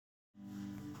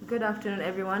Good afternoon,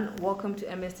 everyone. Welcome to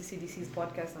MSTCDC's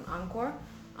podcast on Anchor.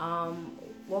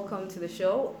 Welcome to the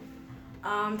show.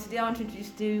 Today, I want to introduce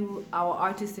to our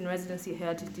artist in residency here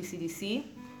at TCDC.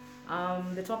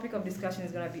 The topic of discussion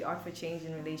is going to be art for change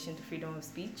in relation to freedom of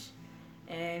speech.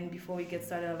 And before we get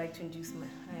started, I'd like to introduce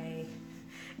my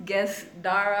guests,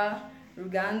 Dara,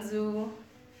 Ruganzu,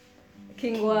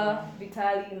 Kingwa,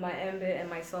 Vitali, Maembe, and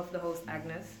myself, the host,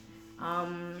 Agnes.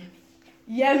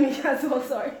 Me as well,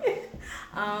 sorry.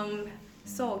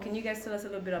 So, can you guys tell us a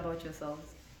little bit about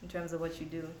yourselves in terms of what you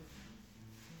do?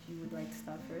 If you would like to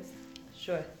start first.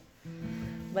 Sure.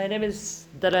 My name is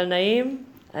Dalal Naim.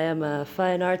 I am a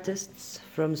fine artist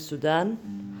from Sudan.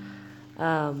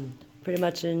 Pretty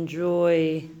much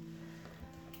enjoy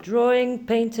drawing,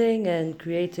 painting, and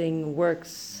creating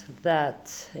works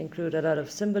that include a lot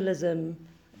of symbolism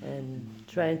and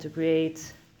trying to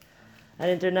create an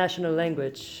international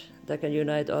language that can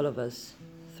unite all of us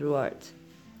through art.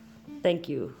 Thank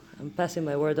you. I'm passing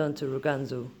my word on to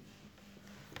Ruganzu.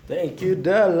 Thank you,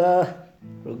 Dala.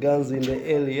 Ruganzu in the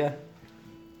area,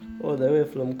 all the way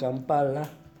from Kampala.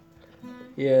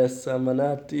 Yes, I'm an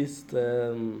artist,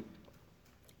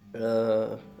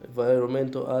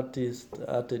 environmental artist,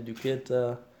 art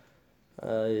educator.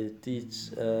 I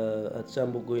teach at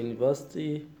Chambugo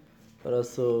University, but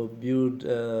also build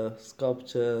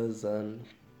sculptures and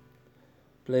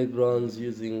playgrounds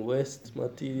using waste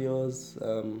materials.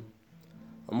 I'm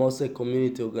also a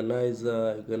community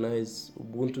organizer. I organize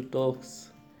Ubuntu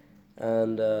Talks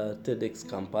and TEDx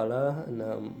Kampala, and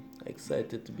I'm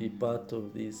excited to be part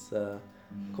of this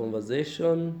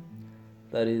conversation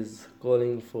that is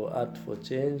calling for art for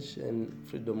change and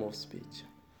freedom of speech.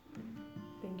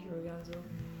 Thank you, Ruganzu.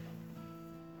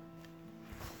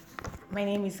 My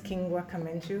name is Kingwa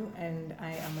Kamenju, and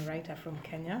I am a writer from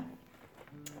Kenya.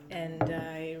 And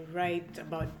I write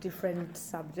about different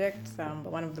subjects, but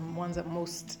one of the ones that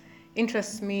most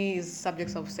interests me is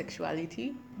subjects of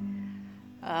sexuality.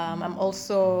 I'm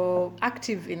also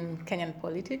active in Kenyan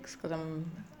politics because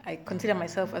I consider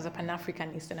myself as a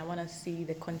Pan-Africanist, and I want to see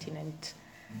the continent,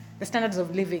 the standards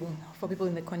of living for people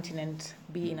in the continent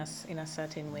be in a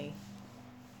certain way.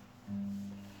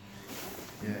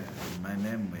 Yeah, my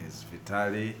name is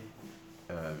Vitali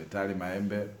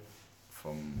Maembe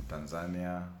from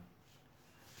Tanzania.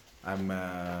 I'm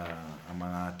an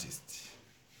artist.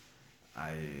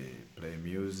 I play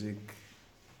music,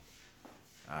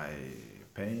 I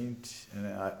paint, and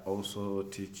I also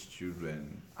teach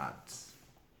children arts.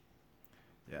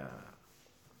 Yeah,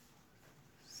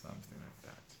 something like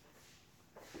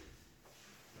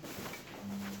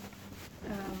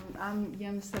that. I'm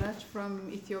Yem Sarach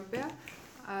from Ethiopia.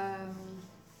 I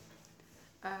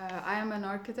am an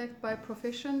architect by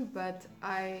profession, but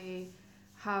I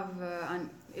have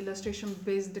an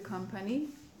illustration-based company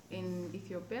in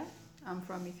Ethiopia. I'm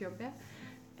from Ethiopia,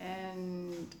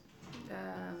 and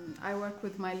I work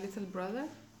with my little brother.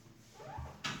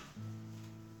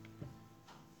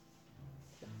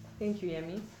 Thank you,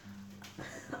 Yemi.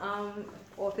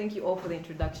 Thank you all for the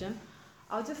introduction.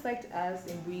 I would just like to ask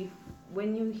in brief,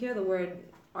 when you hear the word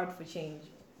art for change,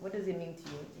 what does it mean to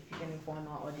you, if you can inform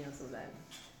our audience of that?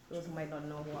 Those who might not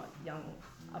know who are young,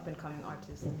 up-and-coming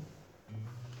artists.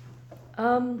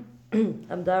 I'm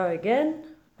Dara again.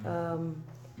 I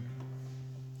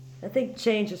think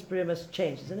change is pretty much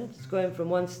change, isn't it? It's going from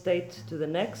one state to the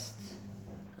next.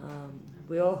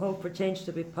 We all hope for change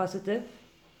to be positive,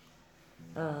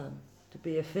 to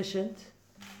be efficient,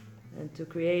 and to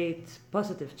create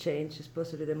positive change is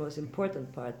possibly the most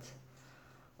important part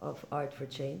of art for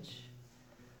change.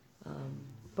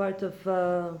 Part of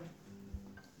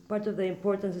the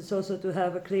importance is also to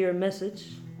have a clear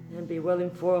message and be well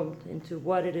informed into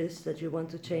what it is that you want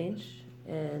to change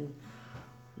and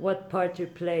what part you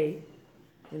play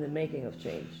in the making of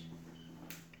change.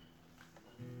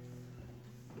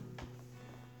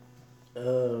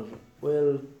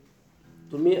 Well,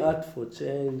 to me, art for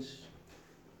change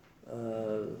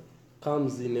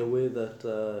comes in a way that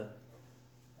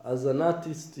as an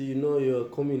artist, you're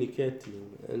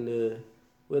communicating, and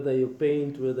whether you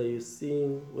paint, whether you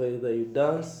sing, whether you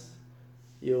dance,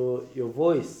 your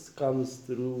voice comes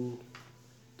through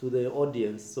to the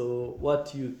audience. So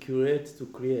what you curate to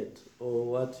create or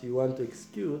what you want to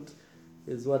execute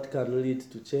is what can lead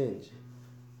to change.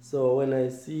 So when I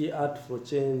see art for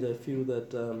change, I feel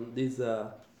that these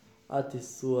are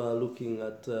artists who are looking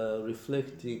at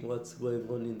reflecting what's going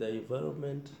on in the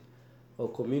environment or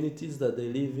communities that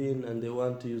they live in, and they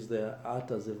want to use their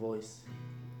art as a voice.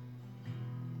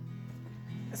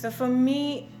 So for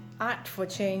me, art for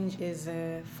change is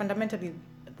fundamentally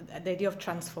the idea of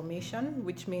transformation,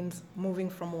 which means moving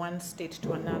from one state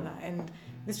to another. And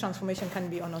this transformation can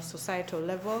be on a societal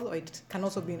level, or it can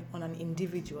also be on an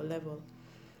individual level.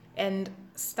 And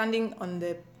standing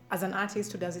as an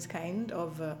artist who does this kind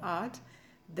of art,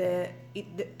 the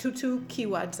two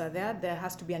keywords are there. There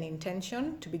has to be an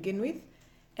intention to begin with,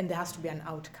 and there has to be an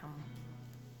outcome.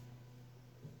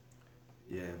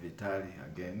 Yeah, Vitali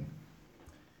again.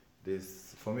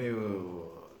 This, for me,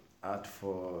 art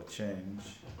for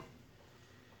change,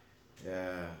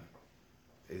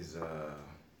 is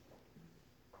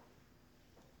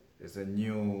a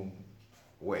new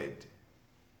word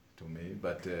to me,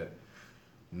 but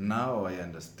now I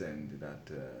understand that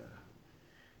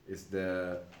it's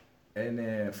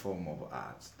any form of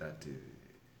art that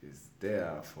is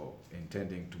there for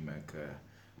intending to make a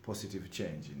positive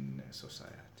change in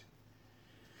society.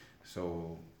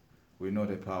 So we know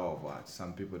the power of art.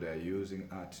 Some people, they are using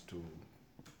art to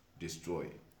destroy,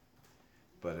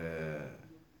 but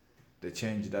the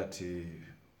change that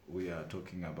we are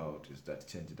talking about is that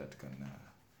change that can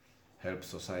help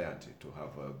society to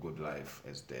have a good life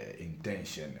as the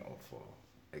intention of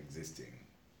existing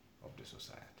of the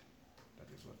society. That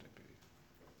is what I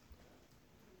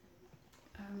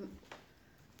believe.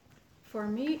 For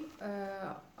me,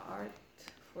 art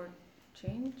for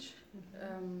change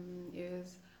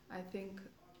is, I think,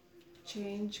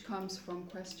 change comes from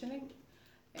questioning,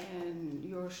 and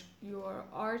your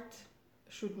art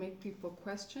should make people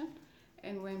question.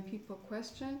 And when people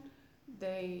question,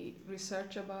 they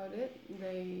research about it,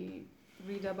 they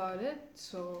read about it.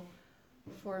 So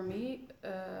for me,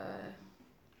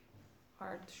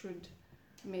 art should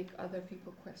make other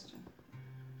people question.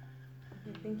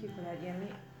 Okay, thank you for that,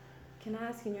 Yemi. Can I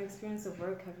ask, in your experience of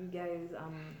work, have you guys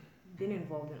been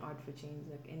involved in art for change?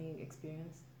 Like any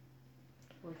experience,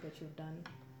 work that you've done?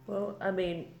 Well, I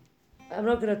mean, I'm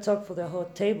not going to talk for the whole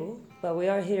table, but we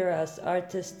are here as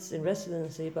artists in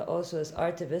residency, but also as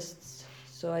artivists.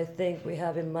 So I think we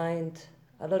have in mind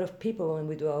a lot of people when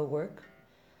we do our work.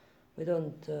 We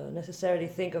don't necessarily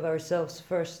think of ourselves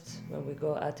first when we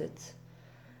go at it.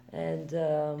 And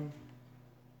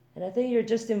I think you're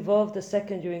just involved the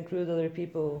second you include other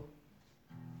people.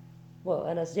 Well,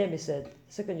 and as Yemi said, the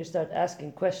second you start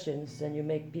asking questions and you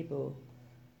make people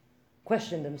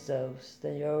question themselves,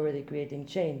 then you're already creating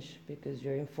change, because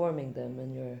you're informing them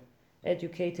and you're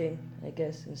educating, I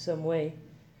guess, in some way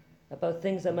about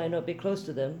things that might not be close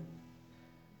to them.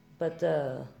 But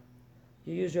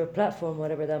you use your platform,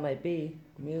 whatever that might be,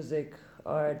 music,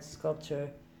 art,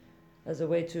 sculpture, as a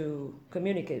way to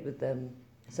communicate with them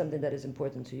something that is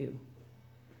important to you.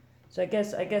 So I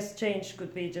guess change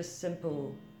could be just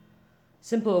simple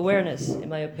awareness, in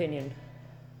my opinion,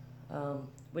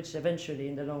 which eventually,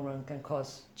 in the long run, can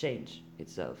cause change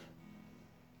itself.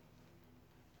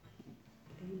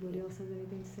 Anybody else have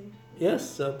anything to say?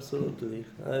 Yes, absolutely.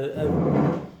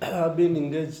 I've been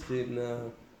engaged in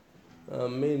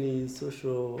many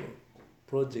social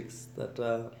projects that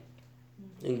are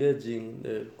engaging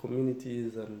the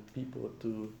communities and people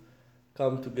to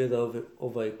come together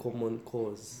over a common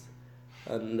cause.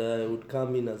 And I would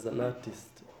come in as an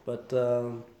artist. But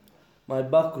my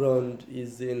background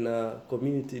is in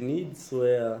community needs,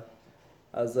 where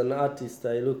as an artist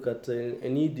I look at a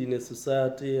need in a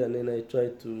society and then I try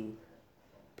to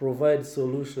provide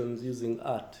solutions using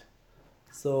art.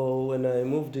 So when I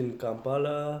moved in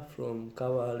Kampala from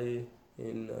Kawale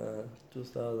in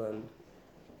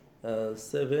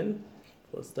 2007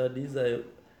 for studies, I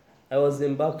was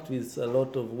embarked with a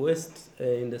lot of waste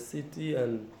in the city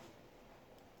and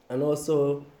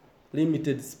also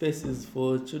limited spaces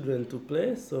for children to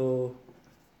play. So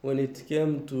when it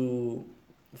came to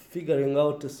figuring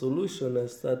out a solution, I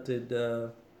started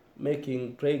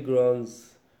making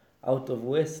playgrounds out of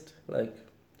waste, like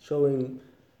showing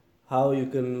how you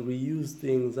can reuse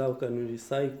things, how can you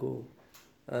recycle.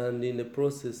 And in the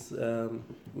process,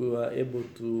 we were able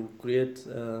to create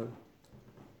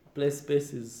play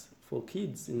spaces for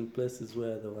kids in places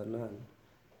where there were none.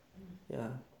 Yeah.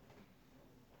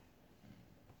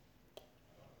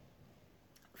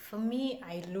 For me,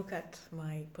 I look at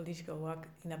my political work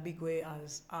in a big way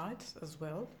as art as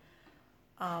well.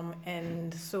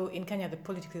 And so in Kenya, the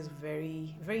politics is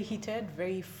very, very heated,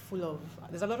 very full of,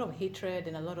 there's a lot of hatred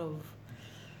and a lot of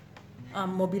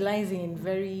mobilizing in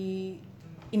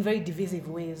very divisive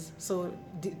ways. So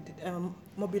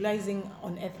mobilizing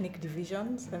on ethnic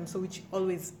divisions, and so which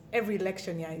always, every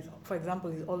election year, for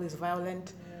example, is always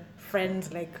violent. Yeah.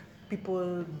 Friends, like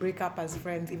people break up as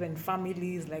friends, even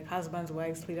families, like husbands,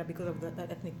 wives, split up because of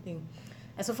that ethnic thing.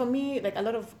 And so for me, like a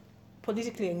lot of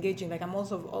politically engaging, like I'm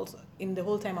also in the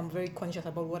whole time I'm very conscious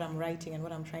about what I'm writing and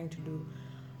what I'm trying to do.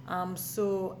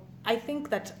 So I think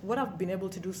that what I've been able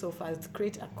to do so far is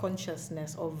create a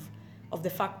consciousness of the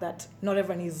fact that not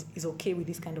everyone is okay with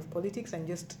this kind of politics, and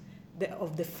just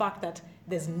of the fact that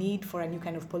there's need for a new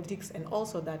kind of politics, and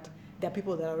also that there are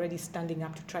people that are already standing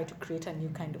up to try to create a new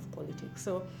kind of politics.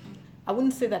 So I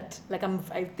wouldn't say that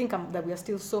I think that we are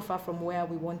still so far from where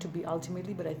we want to be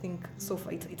ultimately, but I think so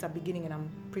far it's a beginning, and I'm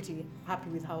pretty happy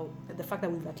with the fact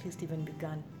that we've at least even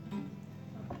begun.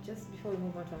 Just before we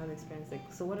move on to another experience,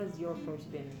 so what has your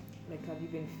approach been? Have you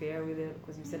been fair with it?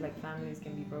 Because you said families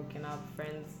can be broken up,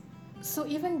 friends. So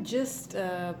even just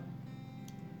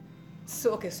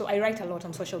so I write a lot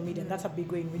on social media, and that's a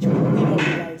big way in which we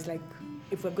mobilize.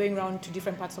 If we're going around to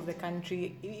different parts of the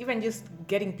country, even just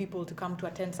getting people to come to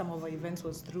attend some of our events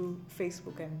was through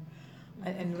Facebook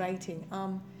and writing.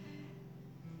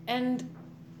 And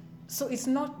so it's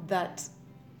not that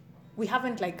we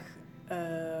haven't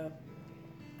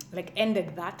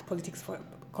ended that politics for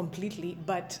completely,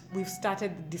 but we've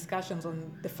started discussions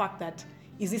on the fact that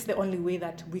is this the only way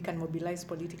that we can mobilize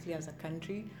politically as a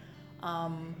country?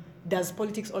 Does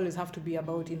politics always have to be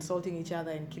about insulting each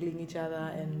other and killing each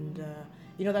other and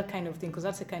that kind of thing? Because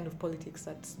that's the kind of politics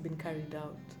that's been carried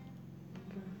out.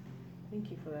 Okay.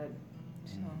 Thank you for that.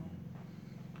 So.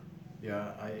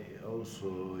 Yeah, I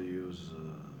also use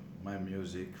my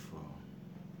music for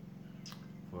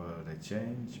the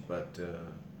change, but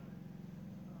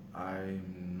I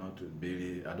don't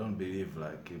believe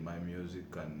my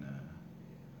music can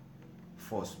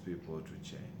force people to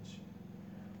change.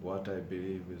 What I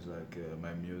believe is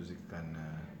my music can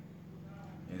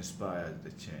inspire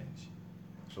the change.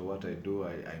 So what I do,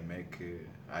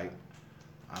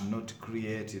 I'm not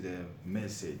creating the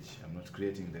message. I'm not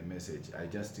creating the message. I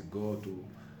just go to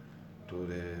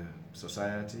the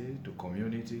society, to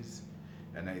communities,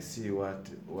 and I see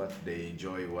what they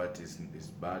enjoy, what is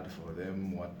bad for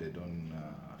them, what they don't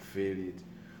feel it.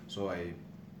 So I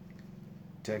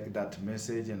take that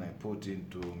message and I put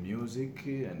into music,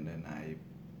 and then I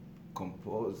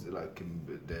compose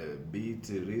the beat,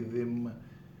 rhythm.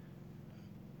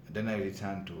 Then I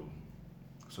return to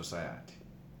society.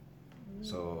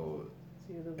 So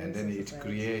and then it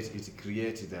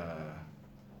created a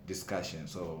discussion.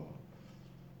 So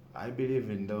I believe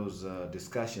in those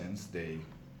discussions. They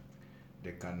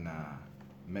can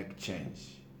make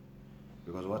change,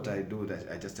 because what I do, that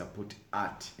I just put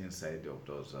art inside of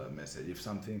those messages. If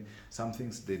some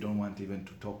things they don't want even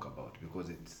to talk about because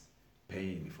it's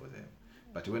pain for them,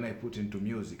 but when I put into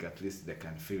music, at least they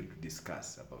can feel to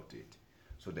discuss about it.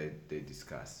 So they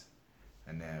discuss,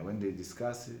 and when they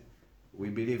discuss, we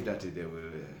believe that it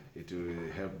will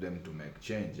help them to make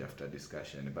change after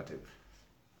discussion. But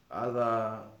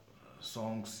other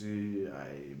songs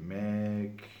I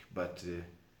make, but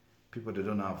people, they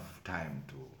don't have time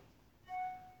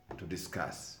to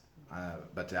discuss.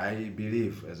 But I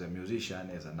believe, as a musician,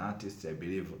 as an artist, I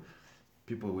believe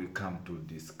people will come to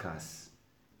discuss.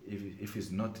 If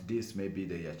it's not this, maybe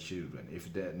their children.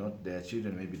 If they're not their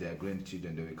children, maybe their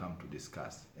grandchildren, they will come to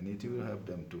discuss, and it will help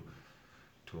them to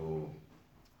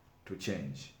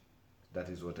change. That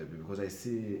is what I believe, because I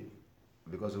see,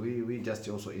 because we just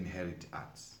also inherit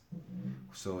arts.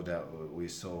 So that we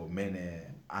saw many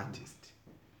artists.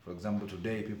 For example,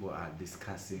 today people are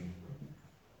discussing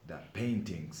the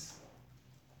paintings,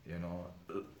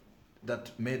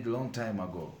 that made long time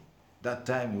ago. That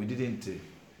time we didn't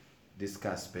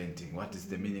discuss painting. What is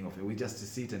the meaning of it? We just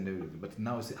sit and but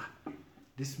now we say,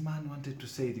 this man wanted to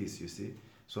say this, you see.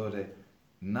 So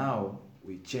now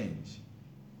we change.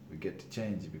 We get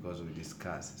change because we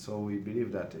discuss. So we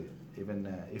believe that even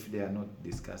if they are not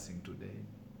discussing today,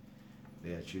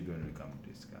 their children will come to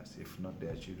discuss. If not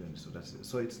their children,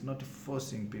 so it's not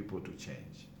forcing people to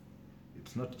change.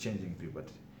 It's not changing people, but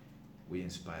we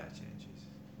inspire changes.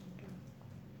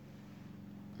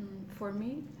 For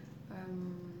me,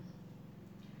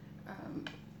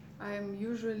 I am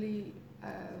usually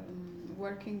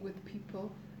working with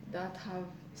people that have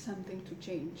something to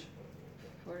change.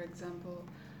 For example,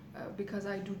 because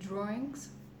I do drawings,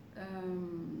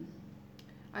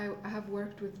 I have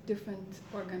worked with different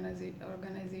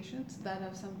organizations that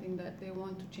have something that they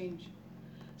want to change.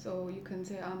 So you can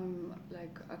say I'm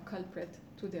like a culprit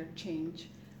to their change.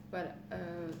 But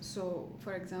so,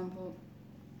 for example,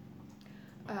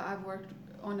 I've worked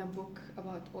on a book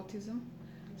about autism.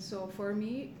 So for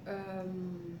me,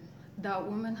 that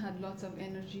woman had lots of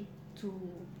energy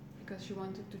because she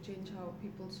wanted to change how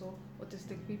people saw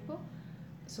autistic people.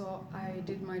 So I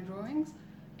did my drawings,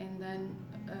 and then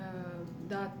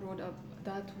that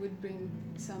would bring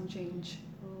some change.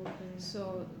 Okay.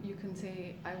 So you can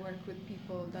say I work with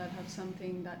people that have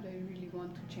something that they really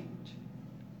want to change.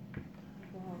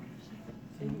 Wow.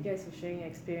 Thank you guys for sharing your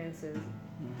experiences.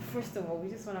 First of all, we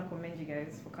just want to commend you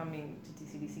guys for coming to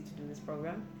TCDC to do this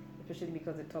program, especially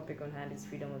because the topic on hand is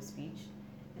freedom of speech.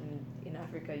 And in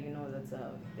Africa, you know that's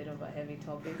a bit of a heavy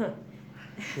topic.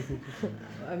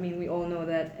 I mean, we all know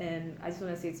that. And I just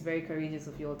want to say it's very courageous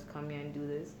of you all to come here and do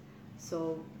this.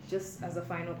 So just as a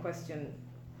final question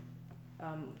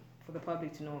for the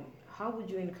public to know, how would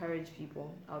you encourage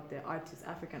people out there, artists,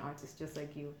 African artists just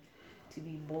like you, to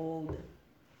be bold,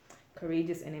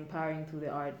 courageous and empowering through the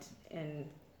art and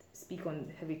speak on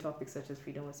heavy topics such as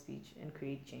freedom of speech and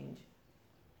create change?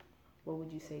 What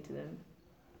would you say to them?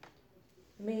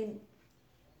 I mean,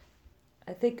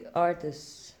 I think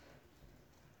artists,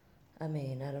 I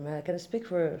mean, I don't know, I can speak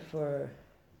for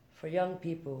young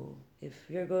people. If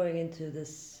you're going into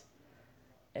this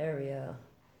area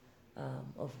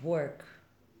of work,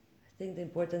 I think the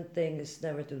important thing is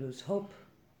never to lose hope.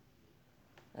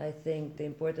 I think the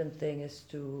important thing is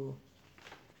to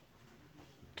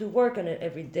work on it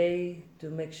every day, to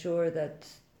make sure that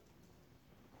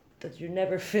you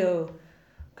never feel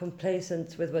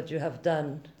complacent with what you have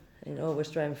done, and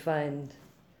always try and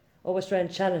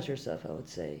challenge yourself, I would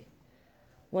say.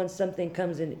 Once something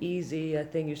comes in easy, I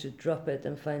think you should drop it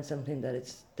and find something that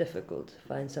it's difficult,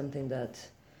 find something that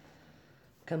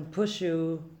can push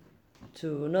you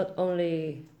to not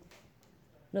only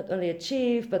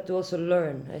achieve, but to also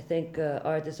learn. I think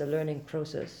art is a learning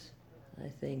process. I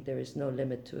think there is no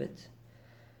limit to it.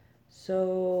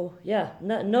 So yeah,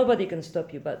 nobody can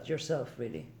stop you but yourself,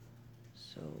 really.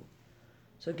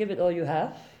 So give it all you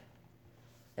have,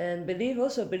 and believe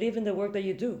in the work that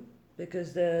you do,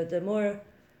 because the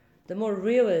more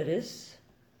real it is,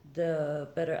 the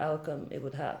better outcome it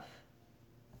would have,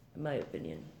 in my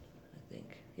opinion. I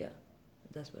think, yeah,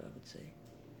 that's what I would say.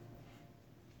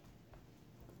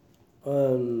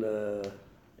 And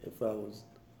if I was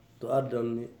to add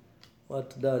on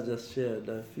what Dad just shared,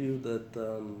 I feel that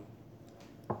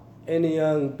any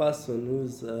young person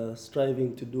who's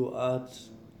striving to do art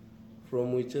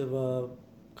from whichever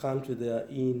country they are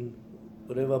in,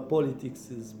 whatever politics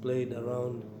is played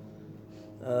around,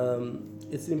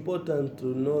 it's important to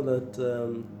know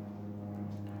that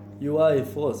you are a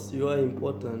force, you are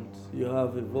important, you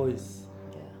have a voice,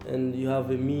 and you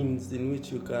have a means in which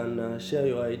you can share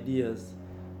your ideas.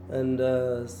 And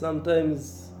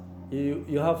sometimes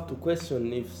you have to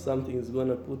question if something is going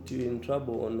to put you in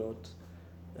trouble or not,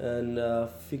 and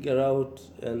figure out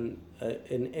an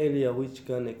area which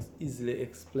can easily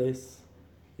express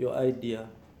your idea.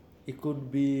 It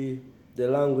could be the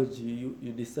language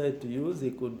you decide to use,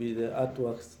 it could be the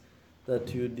artworks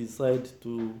that you decide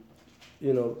to,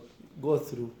 go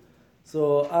through.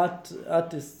 So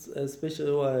artists, especially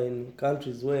who are in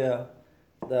countries where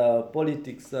the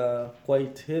politics are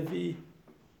quite heavy,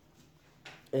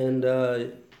 and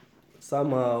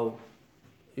somehow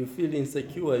you feel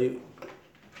insecure,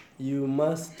 you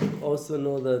must also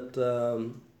know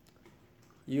that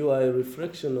you are a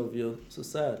reflection of your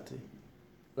society.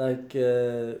 Like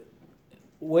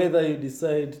whether you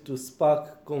decide to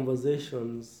spark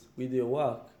conversations with your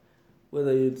work,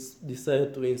 whether you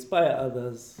decide to inspire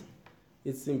others,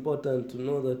 it's important to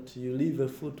know that you leave a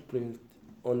footprint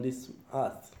on this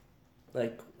earth.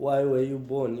 Like, why were you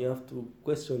born? You have to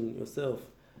question yourself.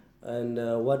 And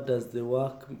what does the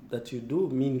work that you do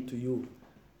mean to you?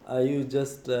 Are you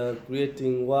just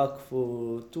creating work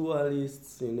for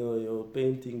tourists? You're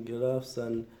painting giraffes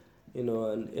and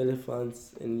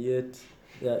elephants, and yet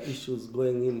there are issues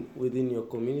going in within your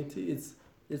community.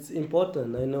 It's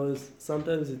important. I know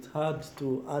sometimes it's hard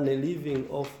to earn a living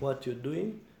off what you're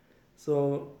doing.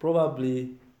 So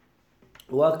probably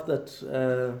work that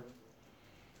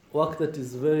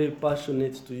is very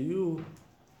passionate to you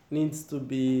needs to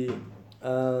be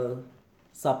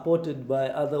supported by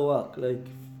other work. Like,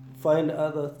 find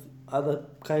other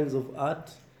kinds of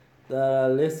art that are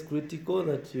less critical,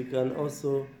 that you can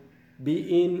also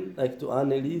be in, like to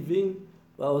earn a living,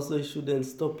 but also it shouldn't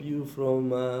stop you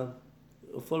from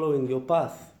following your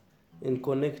path and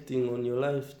connecting on your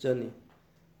life journey.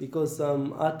 Because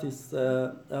some artists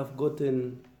have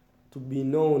gotten to be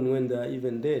known when they are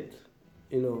even dead.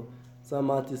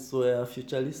 Some artists were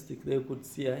futuristic, they could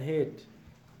see ahead,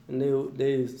 and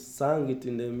they sang it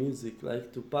in their music.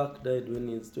 Like Tupac died when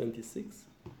he was 26,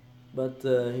 but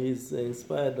he's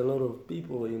inspired a lot of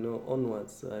people,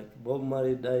 onwards. Like Bob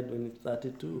Marley died when he's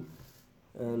 32,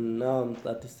 and now I'm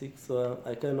 36, so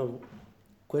I kind of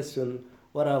question,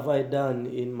 what have I done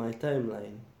in my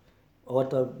timeline?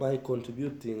 What am I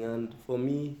contributing? And for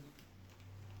me,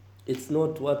 it's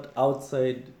not what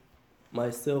outside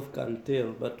myself can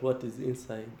tell, but what is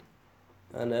inside.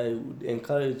 And I would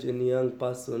encourage any young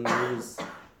person who's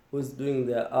who's doing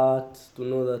their art to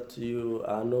know that you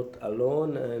are not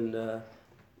alone, and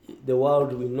the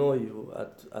world will know you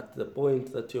at the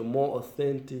point that you're more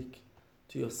authentic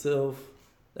to yourself.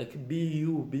 Like, be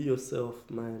you, be yourself,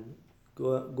 man.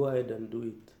 Go ahead and do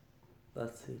it.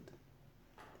 That's it.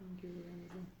 Thank you,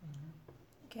 Lorenzo.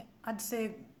 Okay, I'd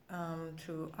say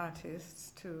to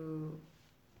artists, to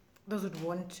those who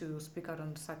want to speak out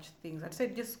on such things, I'd say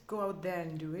just go out there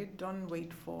and do it. Don't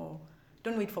wait for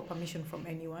permission from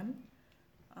anyone.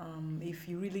 If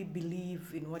you really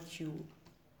believe in what you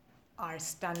are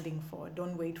standing for,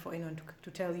 don't wait for anyone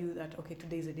to tell you that, okay,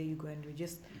 today is the day you go and do it.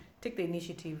 Just take the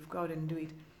initiative, go out and do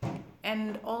it.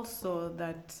 And also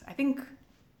that, I think,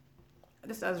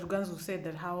 just as Ruganzu said,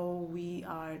 that how we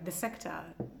are, the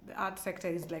art sector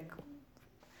is like,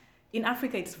 in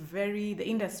Africa, the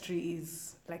industry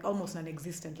is like almost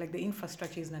non-existent. Like, the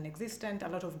infrastructure is non-existent. A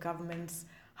lot of governments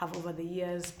have over the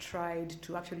years tried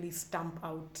to actually stamp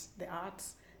out the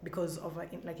arts because of,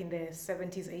 like in the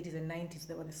 70s, 80s, and 90s,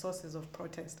 they were the sources of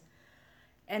protest.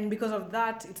 And because of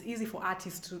that, it's easy for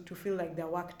artists to feel like their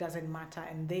work doesn't matter,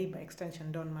 and they, by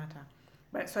extension, don't matter.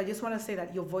 But so I just want to say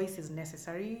that your voice is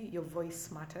necessary, your voice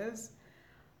matters,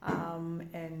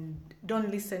 and don't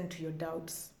listen to your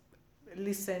doubts.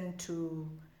 Listen to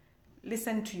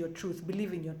your truth.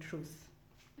 Believe in your truth.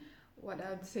 What I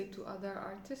would say to other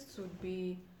artists would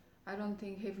be, I don't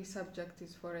think heavy subject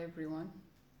is for everyone.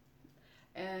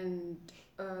 And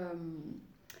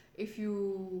if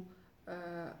you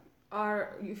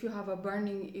have a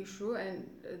burning issue and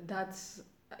that's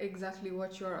exactly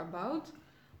what you're about,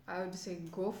 I would say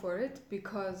go for it,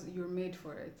 because you're made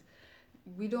for it.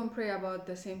 We don't pray about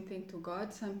the same thing to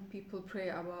God. Some people pray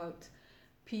about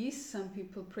peace, some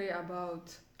people pray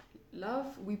about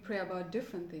love. We pray about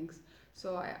different things.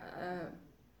 So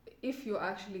if you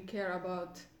actually care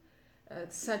about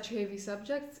such heavy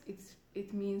subjects,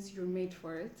 it means you're made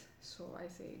for it. So I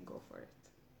say go for it.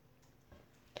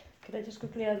 Can I just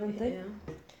quickly add one thing? Yeah.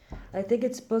 I think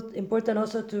it's important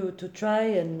also to try,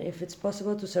 and if it's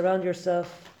possible, to surround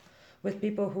yourself with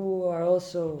people who are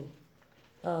also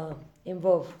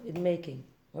involved in making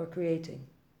or creating,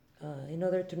 in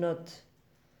order to not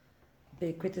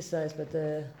be criticized by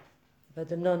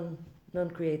the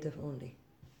non-creative only.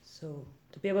 So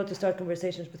to be able to start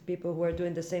conversations with people who are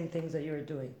doing the same things that you're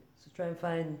doing. So try and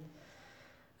find,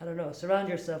 surround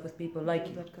yourself with people like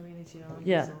you. That community around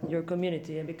Yeah, yourself. your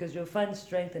community, and because you'll find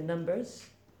strength in numbers,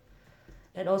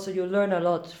 and also you learn a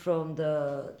lot from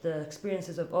the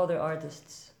experiences of other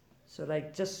artists. So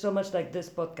like, just so much like this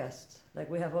podcast, like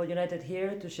we have all united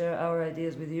here to share our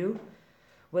ideas with you,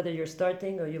 whether you're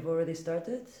starting or you've already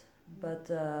started, but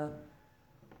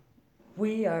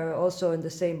we are also in the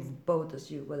same boat as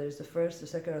you, whether it's the first, the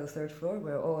second, or the third floor,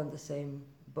 we're all in the same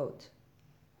boat.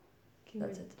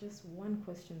 That's it. Just one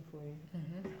question for you.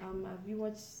 Mm-hmm. Have you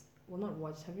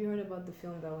have you heard about the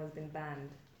film that has been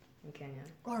banned in Kenya?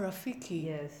 Oh, Rafiki.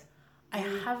 Yes. I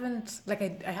haven't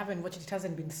watched it. It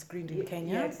hasn't been screened in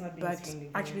Kenya. Yeah, it's not being but screened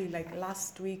in actually, like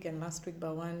last week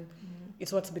by one,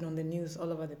 it's what's been on the news all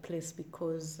over the place,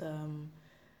 because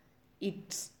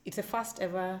it's a first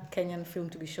ever Kenyan film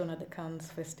to be shown at the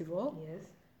Cannes Festival, Yes.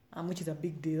 which is a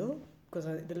big deal, because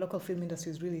the local film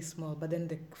industry is really small. But then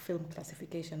the Film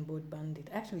Classification Board banned it.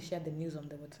 I actually shared the news on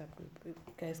the WhatsApp group. You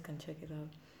guys can check it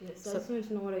out. Yeah, so I So- just wanted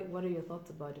to know what are your thoughts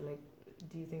about it? Like,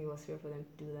 do you think it was fair for them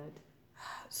to do that?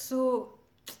 So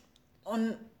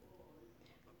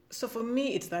for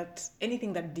me, it's that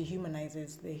anything that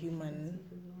dehumanizes the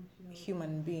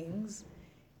human beings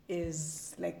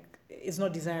is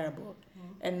not desirable,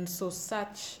 and so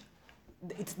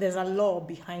there's a law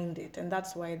behind it, and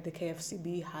that's why the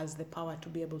KFCB has the power to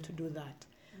be able to do that.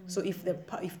 So if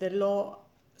the law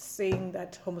saying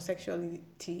that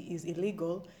homosexuality is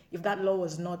illegal, if that law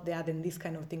was not there, then this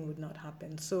kind of thing would not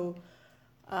happen. So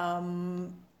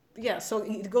so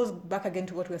it goes back again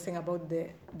to what we were saying about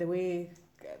the way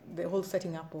the whole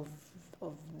setting up of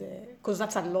because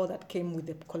that's a law that came with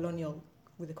the colonial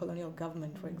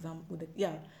government, for example,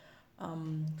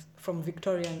 from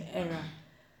Victorian era.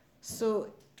 So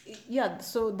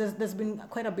there's been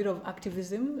quite a bit of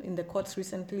activism in the courts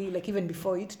recently, like even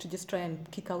before it, to just try and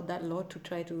kick out that law, to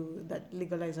try to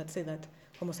legalize that, say that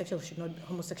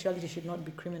homosexuality should not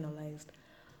be criminalized.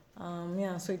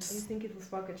 So it's. Do you think it will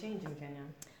spark a change in Kenya?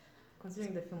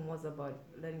 Considering the film was about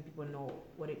letting people know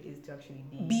what it is to actually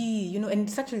be. And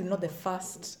it's actually not the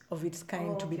first of its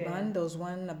kind to be okay. banned. There was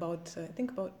one about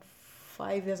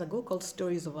 5 years ago called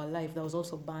Stories of Our Life that was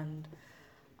also banned.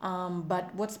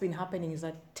 But what's been happening is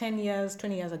that 20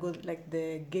 years ago, like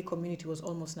the gay community was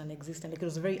almost non-existent. Like it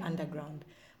was very underground.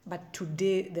 but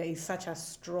today there is such a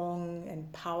strong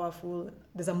and powerful,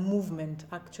 there's a movement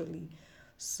actually.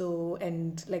 So,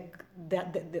 and like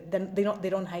then they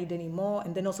don't hide anymore.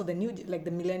 And then also the new, like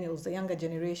the millennials, the younger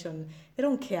generation, they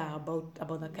don't care about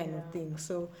that kind of thing.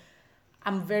 So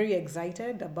I'm very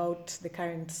excited about the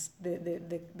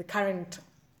current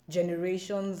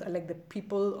generations, like the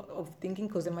people of thinking,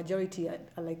 because the majority are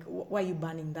like, why are you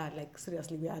banning that? Like,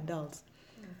 seriously, we are adults.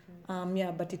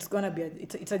 But it's gonna be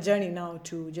it's a journey now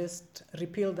to just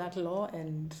repeal that law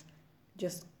and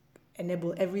just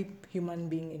enable every human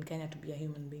being in Kenya to be a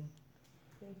human being.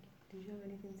 Thank you. Did you have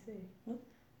anything to say? No,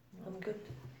 I'm good.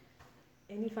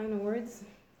 Any final words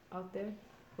out there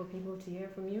for people to hear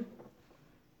from you?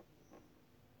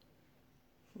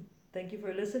 Thank you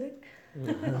for listening.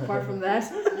 Apart from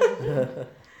that,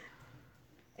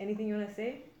 anything you want to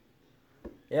say?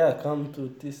 Yeah, come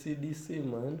to TCDC,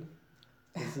 man.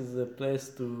 This is a place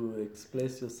to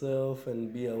express yourself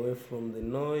and be away from the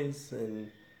noise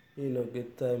and,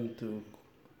 get time to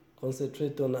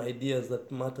concentrate on ideas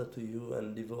that matter to you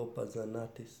and develop as an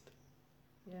artist.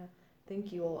 Yeah,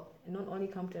 thank you all. Not only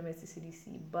come to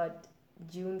MSTCDC, but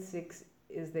June 6th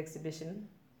is the exhibition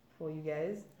for you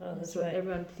guys. Oh, that's So right.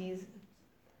 everyone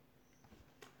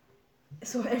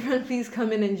please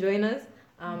come in and join us.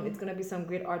 It's gonna be some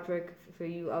great artwork for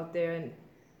you out there, and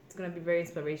it's gonna be very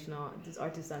inspirational. These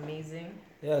artists are amazing.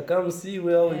 Yeah, come see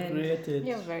where we And created.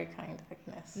 You're very kind,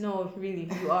 Agnes. No, really,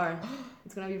 you are.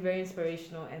 It's gonna be very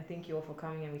inspirational, and thank you all for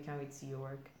coming, and we can't wait to see your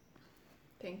work.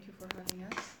 Thank you for having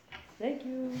us. Thank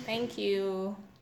you. Thank you.